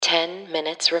10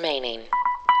 minutes remaining.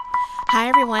 Hi,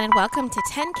 everyone, and welcome to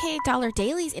 10K Dollar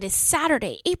Dailies. It is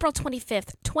Saturday, April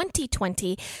 25th,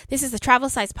 2020. This is the travel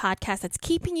size podcast that's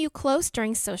keeping you close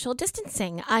during social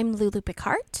distancing. I'm Lulu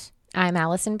Picard. I'm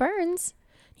Allison Burns.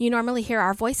 You normally hear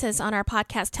our voices on our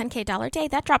podcast, 10K Dollar Day.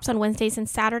 That drops on Wednesdays and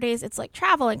Saturdays. It's like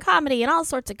travel and comedy and all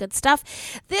sorts of good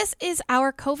stuff. This is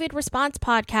our COVID response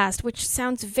podcast, which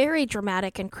sounds very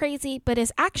dramatic and crazy, but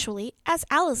is actually, as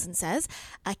Allison says,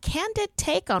 a candid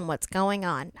take on what's going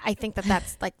on. I think that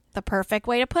that's like the perfect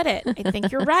way to put it. I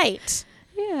think you're right.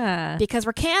 Yeah. Because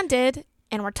we're candid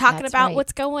and we're talking That's about right.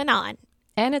 what's going on.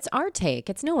 And it's our take.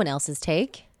 It's no one else's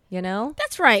take, you know?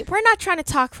 That's right. We're not trying to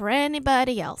talk for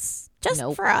anybody else. Just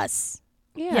Nope. for us.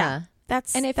 Yeah.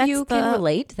 That's And if that's you can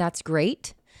relate, that's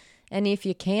great. And if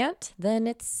you can't, then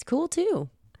it's cool too.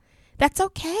 That's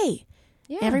okay.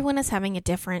 Yeah. Everyone is having a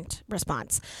different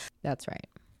response. That's right.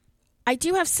 I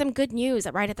do have some good news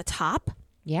right at the top,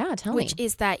 Yeah, tell which me.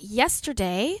 is that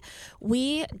yesterday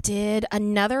we did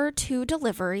another 2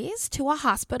 deliveries to a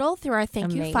hospital through our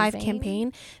Thank You 5 Amazing.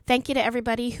 campaign. Thank you to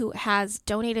everybody who has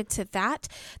donated to that.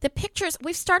 The pictures,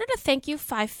 we've started a Thank You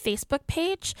 5 Facebook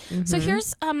page. So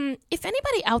here's, if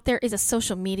anybody out there is a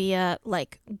social media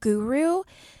like guru,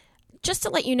 just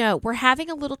to let you know, we're having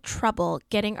a little trouble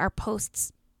getting our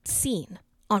posts seen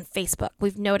on Facebook.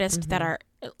 We've noticed that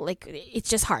it's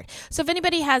just hard. So if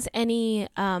anybody has any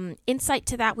insight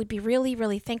to that, we'd be really,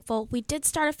 really thankful. We did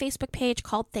start a Facebook page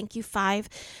called Thank You 5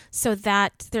 so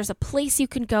that there's a place you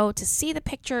can go to see the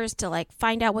pictures, to like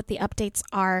find out what the updates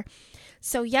are.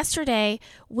 So yesterday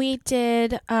we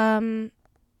did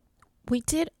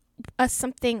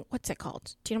something, what's it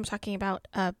called? Do you know what I'm talking about?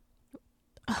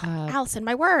 Allison,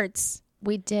 my words.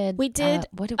 We did. We did,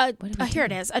 what did we here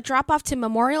do? it is, a drop-off to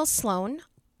Memorial Sloan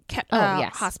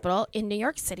Yes. Hospital in New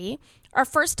York City. Our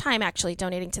first time actually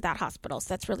donating to that hospital, so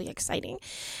that's really exciting.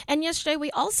 And yesterday we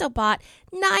also bought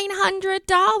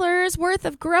 $900 worth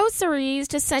of groceries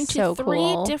to send So to 3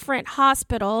 cool. different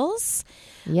hospitals.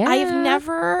 Yeah. I have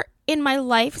never in my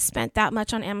life spent that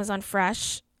much on Amazon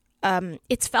Fresh.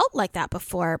 It's felt like that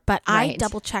before, but I Right.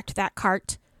 double-checked that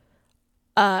cart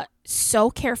so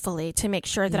carefully to make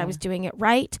sure that I was doing it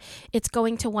right. It's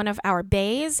going to one of our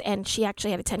bays, and she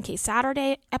actually had a 10K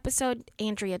Saturday episode,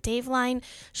 Andrea Daveline.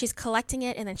 She's collecting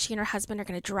it, and then she and her husband are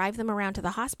going to drive them around to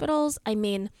the hospitals. I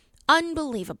mean,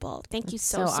 unbelievable. Thank you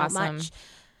so awesome. much.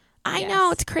 I Yes. know,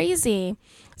 it's crazy.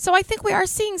 So I think we are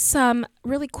seeing some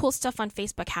really cool stuff on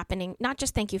Facebook happening, not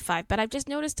just Thank You 5, but I've just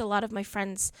noticed a lot of my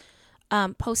friends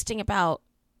posting about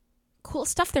cool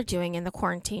stuff they're doing in the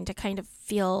quarantine to kind of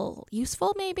feel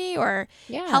useful maybe, or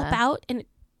Yeah. help out. And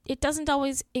it doesn't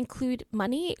always include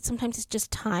money. Sometimes it's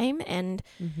just time and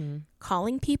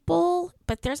calling people.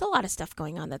 But there's a lot of stuff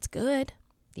going on that's good.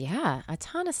 Yeah, a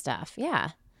ton of stuff. Yeah.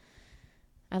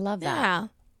 I love that.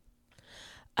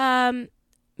 Yeah.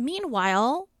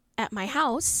 Meanwhile, at my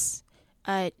house,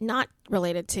 not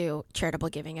related to charitable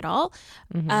giving at all,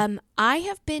 I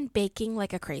have been baking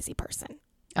like a crazy person.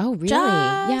 Oh, really?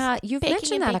 Just Yeah, you've baking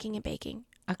mentioned and that baking and baking.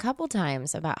 a couple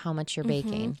times about how much you're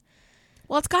baking.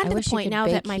 Well, it's gotten I to the wish you point could now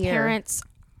that bake my here. parents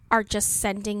are just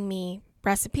sending me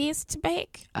recipes to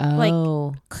bake.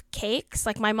 Oh. Like cakes.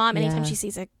 Like my mom, anytime Yeah. she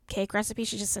sees a cake recipe,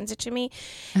 she just sends it to me.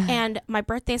 And my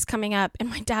birthday's coming up, and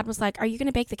my dad was like, "Are you going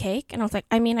to bake the cake?" And I was like,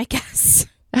 I mean, I guess.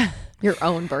 Your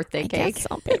own birthday I cake. guess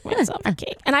I'll bake myself a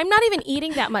cake. And I'm not even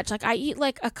eating that much. Like I eat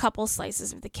like a couple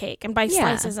slices of the cake. And by Yeah.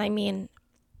 slices, I mean,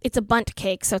 it's a bundt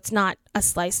cake, so it's not a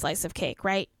slice of cake,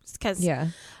 right? Because Yeah.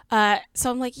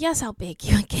 so I'm like, yes, I'll bake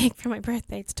you a cake for my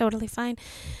birthday. It's totally fine.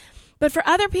 But for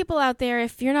other people out there,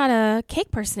 if you're not a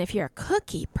cake person, if you're a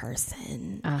cookie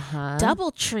person, Uh-huh.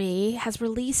 DoubleTree has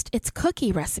released its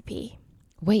cookie recipe.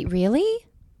 Wait, really?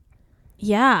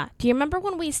 Yeah. Do you remember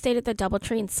when we stayed at the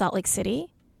DoubleTree in Salt Lake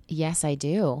City? Yes, I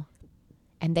do.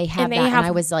 And they have And they that. have- And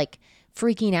I was like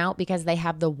freaking out because they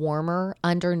have the warmer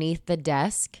underneath the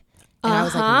desk. And I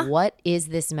was like, what is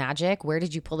this magic? Where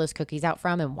did you pull those cookies out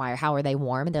from? And why? How are they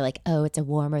warm? And they're like, oh, it's a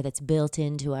warmer that's built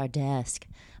into our desk.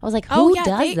 I was like, who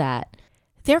does that?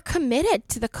 They're committed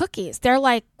to the cookies. They're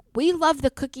like, we love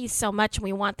the cookies so much and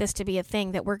we want this to be a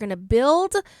thing that we're going to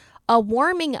build a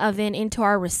warming oven into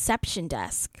our reception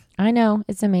desk. I know.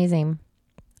 It's amazing.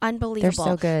 Unbelievable.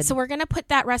 They're so good. So we're going to put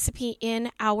that recipe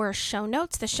in our show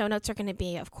notes. The show notes are going to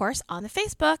be, of course, on the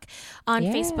Facebook, on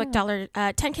Yeah. Facebook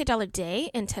 10K Dollar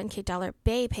Day and 10K Dollar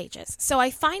Bay pages. So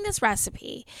I find this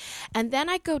recipe, and then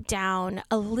I go down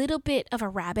a little bit of a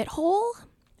rabbit hole,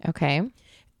 Okay.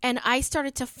 and I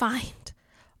started to find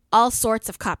all sorts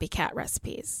of copycat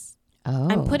recipes. Oh.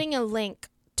 I'm putting a link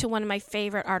to one of my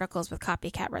favorite articles with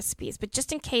copycat recipes, but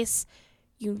just in case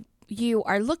you you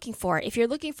are looking for. If you're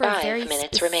looking for very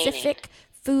specific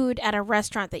food at a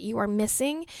restaurant that you are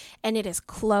missing and it is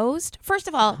closed, first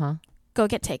of all, go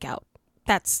get takeout.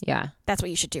 That's what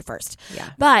you should do first. Yeah.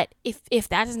 But if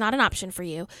that is not an option for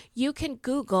you, you can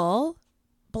Google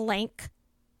blank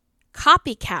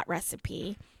copycat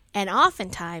recipe, and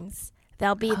oftentimes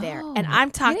they'll be there. And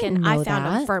I'm talking, I found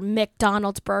them for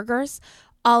McDonald's burgers,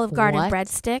 Olive Garden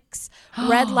breadsticks,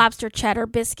 Red Lobster cheddar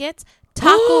biscuits,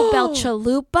 Taco Bell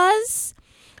chalupas,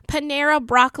 Panera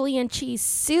broccoli and cheese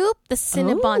soup, the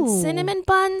Cinnabon cinnamon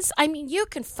buns. I mean, you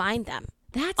can find them.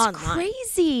 That's online.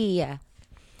 crazy. Okay.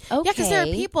 Yeah, because there are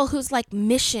people whose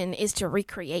mission is to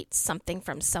recreate something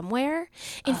from somewhere.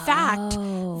 In fact,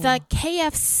 the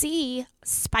KFC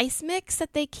spice mix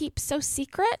that they keep so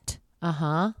secret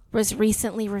was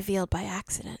recently revealed by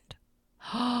accident.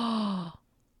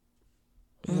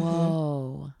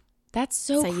 Whoa. That's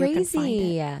so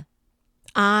crazy.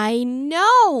 I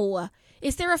know.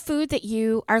 Is there a food that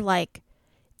you are like,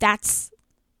 that's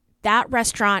that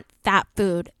restaurant, that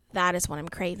food, that is what I'm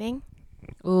craving?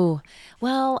 Ooh,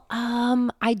 well,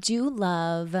 I do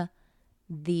love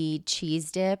the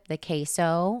cheese dip, the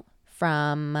queso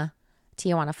from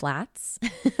Tijuana Flats.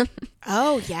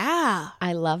 Oh, yeah.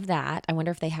 I love that. I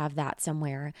wonder if they have that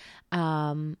somewhere.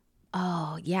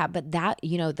 Oh, yeah, but that,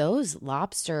 those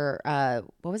lobster,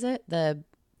 what was it? The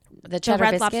cheddar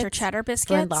Red biscuits? Lobster cheddar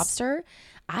biscuits? Red Lobster.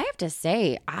 I have to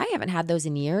say, I haven't had those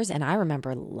in years, and I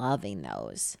remember loving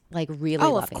those. Like, really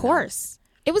loving them. Oh, of course.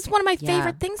 It was one of my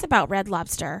favorite things about Red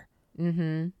Lobster.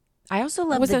 Mm-hmm. I also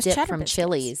love the dip from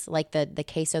Chili's, like the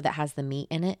queso that has the meat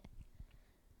in it.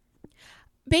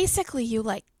 Basically, you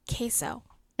like queso.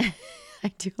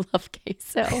 I do love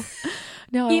queso.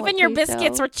 No, even your queso.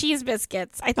 Biscuits or cheese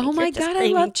biscuits. I think oh my God, I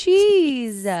love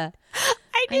cheese. I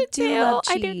do too.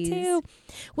 I do too.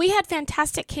 We had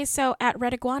fantastic queso at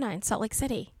Red Iguana in Salt Lake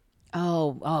City.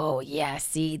 Oh, yeah.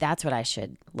 See, that's what I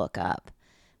should look up.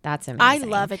 That's amazing. I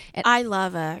love it. I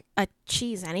love a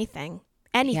cheese anything.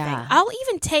 Yeah. I'll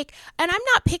even take, and I'm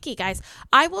not picky, guys.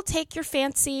 I will take your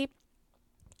fancy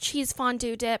cheese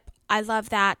fondue dip. I love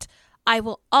that. I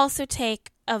will also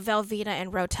take a Velveeta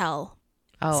and Rotel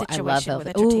situation with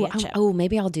a tortilla chip. Oh,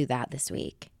 maybe I'll do that this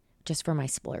week just for my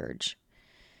splurge.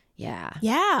 Yeah.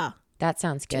 Yeah. That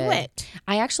sounds good. Do it.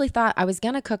 I actually thought I was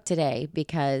going to cook today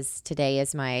because today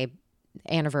is my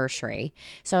anniversary.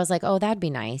 So I was like, oh, that'd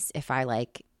be nice if I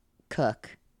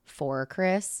cook for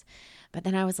Chris. But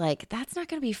then I was like, that's not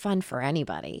going to be fun for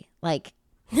anybody. Like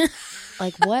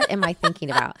what am I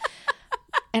thinking about?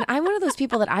 And I'm one of those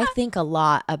people that I think a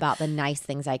lot about the nice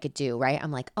things I could do, right?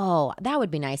 I'm like, oh, that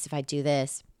would be nice if I do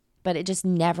this. But it just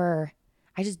never,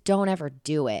 I just don't ever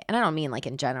do it. And I don't mean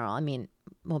in general. I mean,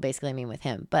 basically I mean with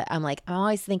him. But I'm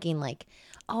always thinking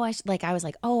I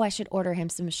should order him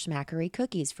some schmackery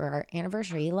cookies for our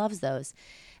anniversary. He loves those.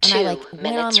 And I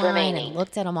went online and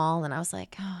looked at them all, and I was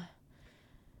like, oh,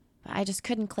 I just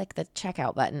couldn't click the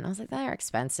checkout button. I was like, they're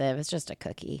expensive. It's just a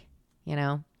cookie,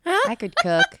 I could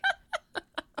cook.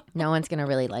 No one's going to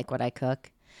really like what I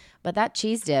cook. But that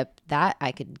cheese dip, that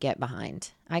I could get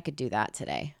behind. I could do that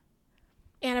today.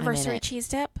 Anniversary cheese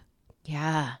dip?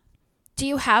 Yeah. Do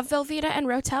you have Velveeta and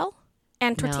Rotel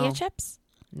and tortilla chips?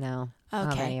 No.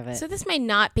 Okay. Of it. So this may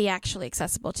not be actually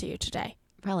accessible to you today.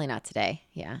 Probably not today.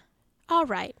 Yeah. All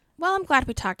right. Well, I'm glad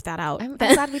we talked that out. I'm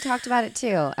glad we talked about it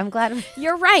too. I'm glad.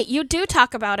 You're right. You do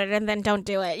talk about it and then don't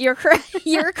do it. You're correct.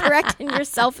 You're correct in your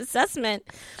self-assessment.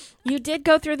 You did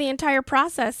go through the entire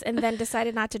process and then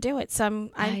decided not to do it. So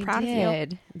I'm proud of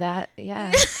you.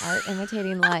 Art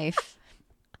imitating life.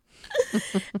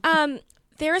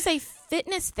 There is a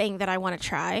fitness thing that I want to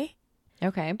try.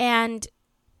 Okay. And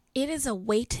it is a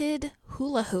weighted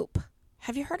hula hoop.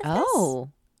 Have you heard of this? Oh.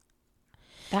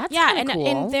 That's cool.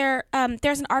 And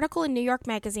there's an article in New York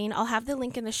Magazine. I'll have the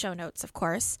link in the show notes, of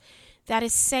course. That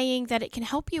is saying that it can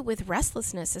help you with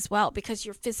restlessness as well because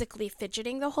you're physically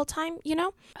fidgeting the whole time,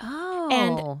 Oh.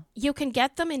 And you can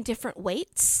get them in different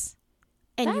weights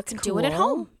and you can do it at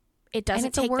home. It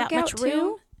doesn't take that much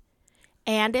room.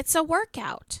 And it's a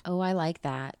workout. Oh, I like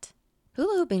that.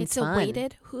 Hula hooping is fun. It's a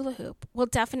weighted hula hoop. We'll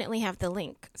definitely have the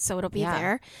link, so it'll be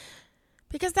there.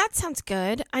 Because that sounds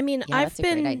good. I mean, that's a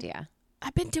great idea.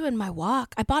 I've been doing my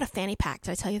walk. I bought a fanny pack.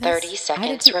 Did I tell you this? 30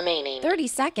 seconds remaining. 30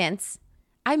 seconds?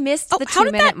 I missed the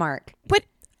 2-minute mark. But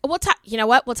we'll talk. You know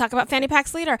what? We'll talk about fanny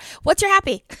packs later. What's your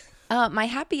happy? My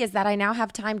happy is that I now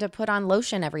have time to put on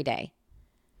lotion every day.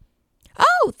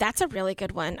 Oh, that's a really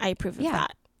good one. I approve of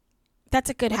that. That's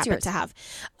a good habit to have.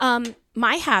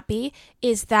 My happy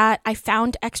is that I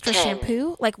found extra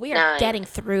shampoo. We are getting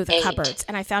through the cupboards,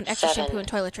 and I found extra shampoo and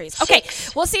toiletries. Okay,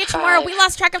 we'll see you tomorrow. We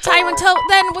lost track of time. Until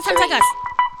then, what's on us?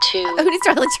 two, Who needs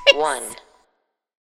toiletries? 1.